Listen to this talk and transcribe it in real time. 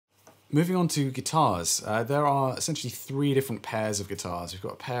Moving on to guitars, there are essentially three different pairs of guitars. We've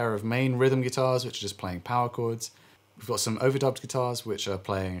got a pair of main rhythm guitars, which are just playing power chords. We've got some overdubbed guitars, which are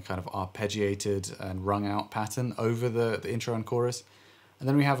playing a kind of arpeggiated and rung out pattern over the intro and chorus. And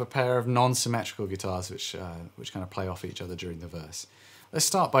then we have a pair of non-symmetrical guitars, which kind of play off each other during the verse. Let's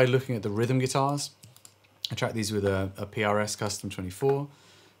start by looking at the rhythm guitars. I tracked these with a PRS Custom 24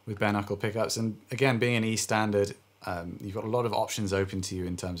 with bare knuckle pickups. And again, being an E standard, you've got a lot of options open to you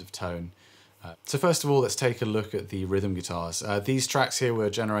in terms of tone. So first of all, let's take a look at the rhythm guitars. These tracks here were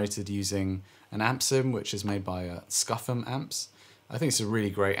generated using an amp sim, which is made by Scuffum amps. I think it's a really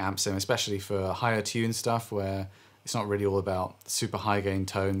great amp sim, especially for higher tune stuff where it's not really all about super high gain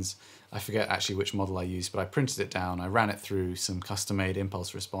tones. I forget actually which model I used, but I printed it down. I ran it through some custom made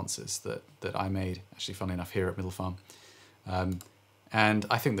impulse responses that I made, actually funnily enough, here at Middle Farm. And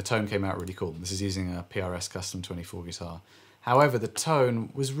I think the tone came out really cool. This is using a PRS Custom 24 guitar. However, the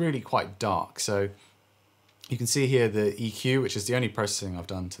tone was really quite dark. So you can see here the EQ, which is the only processing I've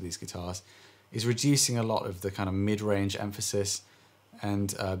done to these guitars, is reducing a lot of the kind of mid-range emphasis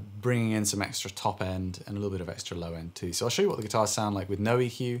and bringing in some extra top end and a little bit of extra low end too. So I'll show you what the guitars sound like with no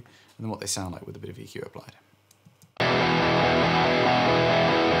EQ and then what they sound like with a bit of EQ applied.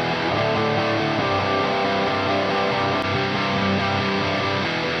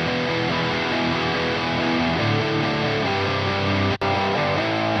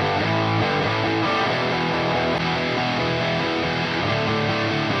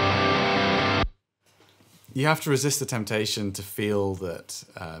 You have to resist the temptation to feel that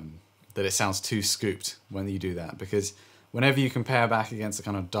that it sounds too scooped when you do that, because whenever you compare back against a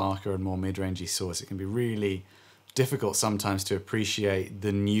kind of darker and more mid-rangey source, it can be really difficult sometimes to appreciate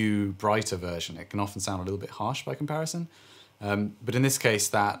the new, brighter version. It can often sound a little bit harsh by comparison. But in this case,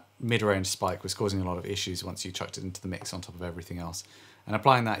 that mid-range spike was causing a lot of issues once you chucked it into the mix on top of everything else. And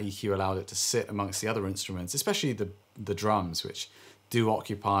applying that EQ allowed it to sit amongst the other instruments, especially the drums, which do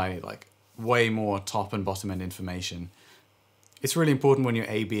occupy like way more top and bottom end information. It's really important when you're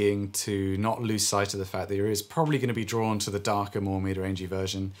A-Bing to not lose sight of the fact that you're probably going to be drawn to the darker, more mid-rangey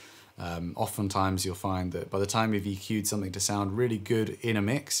version. Oftentimes you'll find that by the time you've EQ'd something to sound really good in a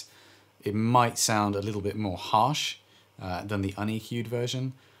mix, it might sound a little bit more harsh than the un-EQ'd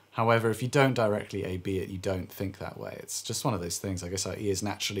version. However, if you don't directly A-B it, you don't think that way. It's just one of those things. I guess our ears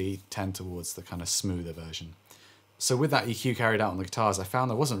naturally tend towards the kind of smoother version. So with that EQ carried out on the guitars, I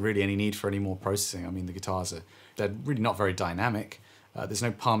found there wasn't really any need for any more processing. I mean, the guitars they're really not very dynamic. There's no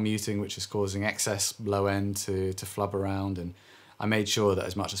palm muting, which is causing excess low end to flub around. And I made sure that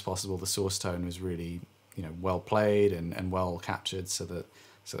as much as possible, the source tone was really, well played and well captured, so that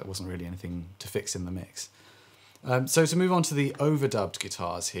there wasn't really anything to fix in the mix. So to move on to the overdubbed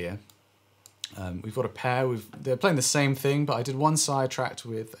guitars here, we've got a pair. They're playing the same thing, but I did one side tracked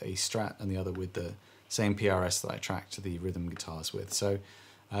with a Strat and the other with the same PRS that I tracked the rhythm guitars with. So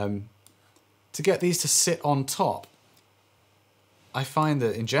to get these to sit on top, I find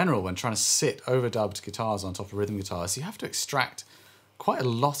that in general, when trying to sit overdubbed guitars on top of rhythm guitars, you have to extract quite a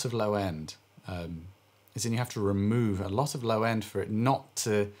lot of low end. As in you have to remove a lot of low end for it not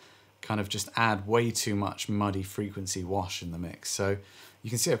to kind of just add way too much muddy frequency wash in the mix. So you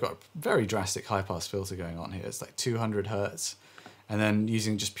can see I've got a very drastic high pass filter going on here. It's like 200 Hertz. And then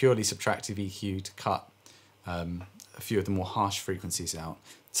using just purely subtractive EQ to cut a few of the more harsh frequencies out.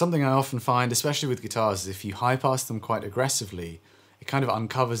 Something I often find, especially with guitars, is if you high pass them quite aggressively, it kind of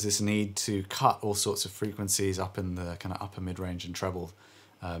uncovers this need to cut all sorts of frequencies up in the kind of upper mid-range and treble,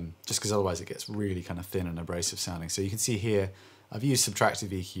 just because otherwise it gets really kind of thin and abrasive sounding. So you can see here, I've used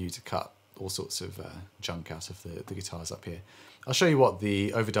subtractive EQ to cut all sorts of junk out of the guitars up here. I'll show you what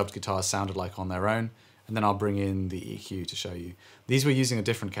the overdubbed guitars sounded like on their own, and then I'll bring in the EQ to show you. These were using a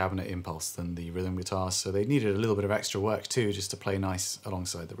different cabinet impulse than the rhythm guitars, so they needed a little bit of extra work too, just to play nice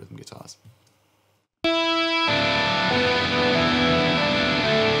alongside the rhythm guitars.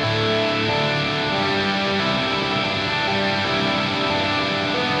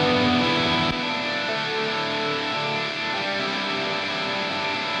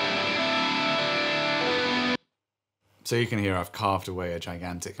 So you can hear I've carved away a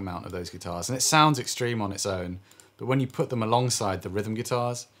gigantic amount of those guitars, and it sounds extreme on its own, but when you put them alongside the rhythm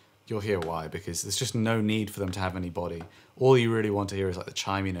guitars, you'll hear why, because there's just no need for them to have any body. All you really want to hear is like the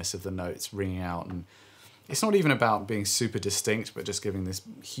chiminess of the notes ringing out, and it's not even about being super distinct, but just giving this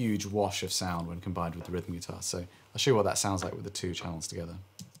huge wash of sound when combined with the rhythm guitar. So I'll show you what that sounds like with the two channels together.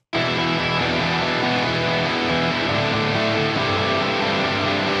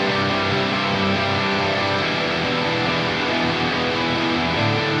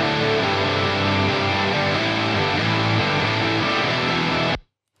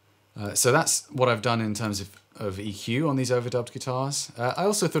 So that's what I've done in terms of EQ on these overdubbed guitars. I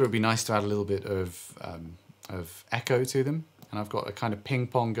also thought it would be nice to add a little bit of echo to them. And I've got a kind of ping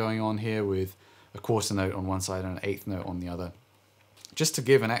pong going on here with a quarter note on one side and an eighth note on the other, just to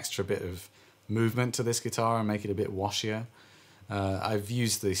give an extra bit of movement to this guitar and make it a bit washier. I've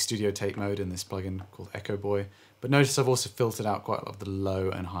used the studio tape mode in this plugin called Echo Boy, but notice I've also filtered out quite a lot of the low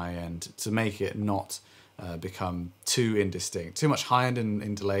and high end to make it not become too indistinct. Too much high end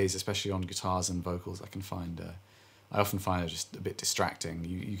in delays, especially on guitars and vocals, I often find are just a bit distracting.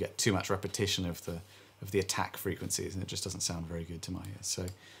 You get too much repetition of the attack frequencies, and it just doesn't sound very good to my ears. So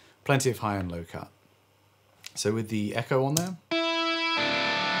plenty of high and low cut. So with the echo on there,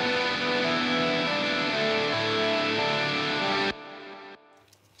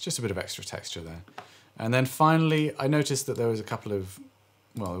 it's just a bit of extra texture there. And then finally, I noticed that there was a couple of,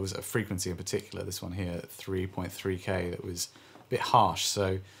 well, there was a frequency in particular, this one here, 3.3K, that was a bit harsh. So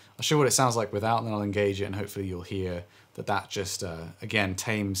I'll show you what it sounds like without, and then I'll engage it, and hopefully you'll hear that just, again,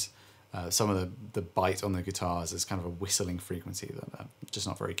 tames some of the bite on the guitars as kind of a whistling frequency that I'm just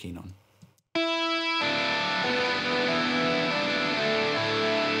not very keen on.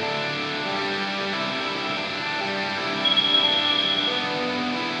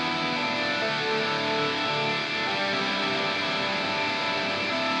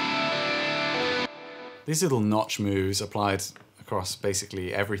 These little notch moves applied across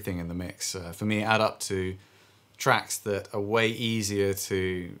basically everything in the mix, for me, add up to tracks that are way easier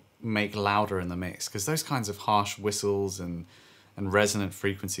to make louder in the mix, because those kinds of harsh whistles and resonant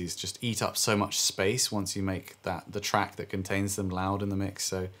frequencies just eat up so much space once you make the track that contains them loud in the mix.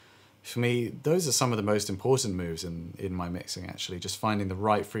 So for me, those are some of the most important moves in my mixing, actually, just finding the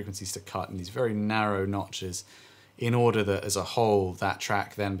right frequencies to cut in these very narrow notches, in order that as a whole that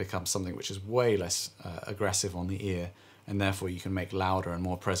track then becomes something which is way less aggressive on the ear, and therefore you can make louder and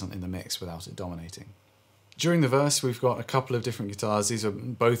more present in the mix without it dominating. During the verse we've got a couple of different guitars. These are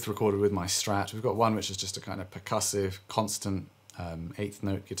both recorded with my Strat. We've got one which is just a kind of percussive, constant eighth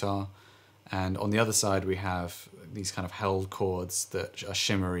note guitar, and on the other side we have these kind of held chords that are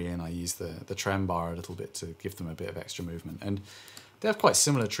shimmery, and I use the trem bar a little bit to give them a bit of extra movement. And they have quite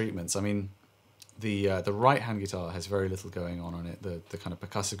similar treatments. I mean, the right-hand guitar has very little going on it, the kind of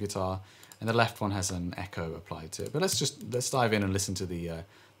percussive guitar, and the left one has an echo applied to it. But let's dive in and listen to the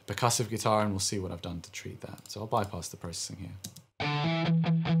percussive guitar, and we'll see what I've done to treat that. So I'll bypass the processing here.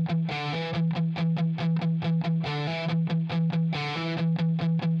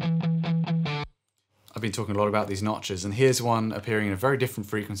 I've been talking a lot about these notches, and here's one appearing in a very different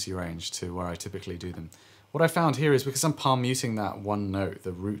frequency range to where I typically do them. What I found here is, because I'm palm muting that one note,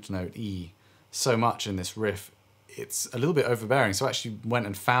 the root note E, so much in this riff, it's a little bit overbearing. So I actually went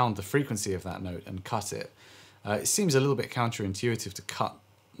and found the frequency of that note and cut it. It seems a little bit counterintuitive to cut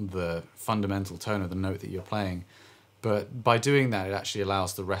the fundamental tone of the note that you're playing, but by doing that it actually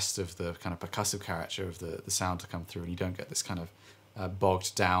allows the rest of the kind of percussive character of the sound to come through, and you don't get this kind of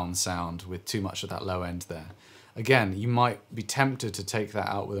bogged down sound with too much of that low end there. Again, you might be tempted to take that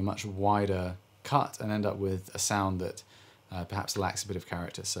out with a much wider cut and end up with a sound that perhaps lacks a bit of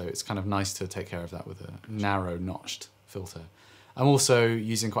character. So it's kind of nice to take care of that with a narrow notched filter. I'm also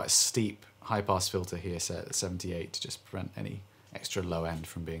using quite a steep high pass filter here set at 78 to just prevent any extra low end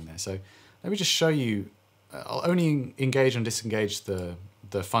from being there. So let me just show you, I'll only engage and disengage the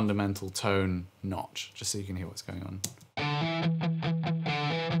fundamental tone notch, just so you can hear what's going on.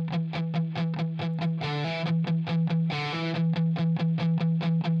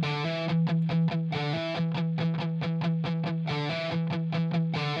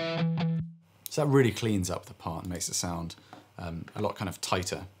 So that really cleans up the part and makes it sound a lot kind of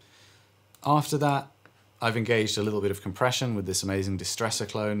tighter. After that, I've engaged a little bit of compression with this amazing distressor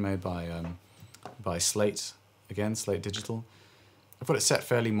clone made by Slate, again, Slate Digital. I've got it set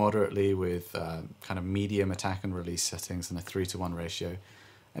fairly moderately with kind of medium attack and release settings and a 3:1 ratio.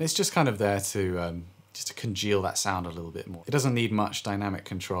 And it's just kind of there to just to congeal that sound a little bit more. It doesn't need much dynamic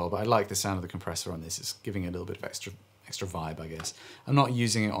control, but I like the sound of the compressor on this. It's giving it a little bit of extra vibe, I guess. I'm not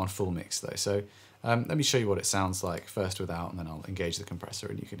using it on full mix though, so let me show you what it sounds like first without, and then I'll engage the compressor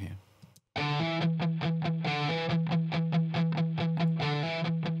and you can hear.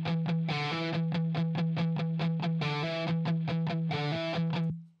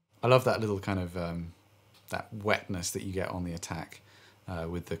 I love that little kind of that wetness that you get on the attack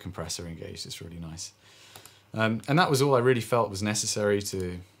with the compressor engaged. It's really nice. And that was all I really felt was necessary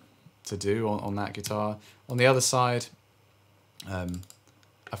to do on that guitar. On the other side,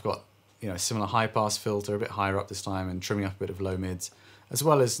 I've got a similar high pass filter, a bit higher up this time, and trimming up a bit of low mids, as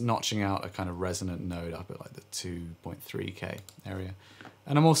well as notching out a kind of resonant node up at like the 2.3K area.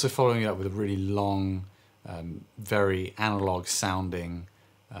 And I'm also following it up with a really long, very analog sounding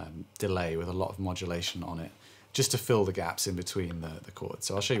delay with a lot of modulation on it, just to fill the gaps in between the chords.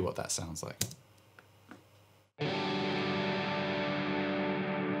 So I'll show you what that sounds like.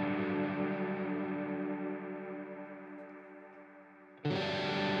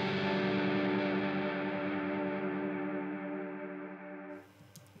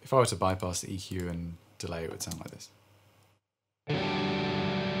 If I were to bypass the EQ and delay, it would sound like this.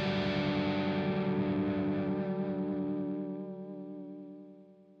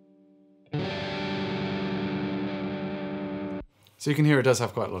 So you can hear it does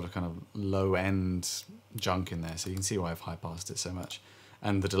have quite a lot of kind of low end junk in there, so you can see why I've high passed it so much.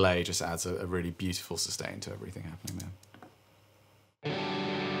 And the delay just adds a really beautiful sustain to everything happening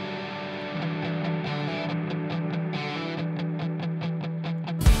there.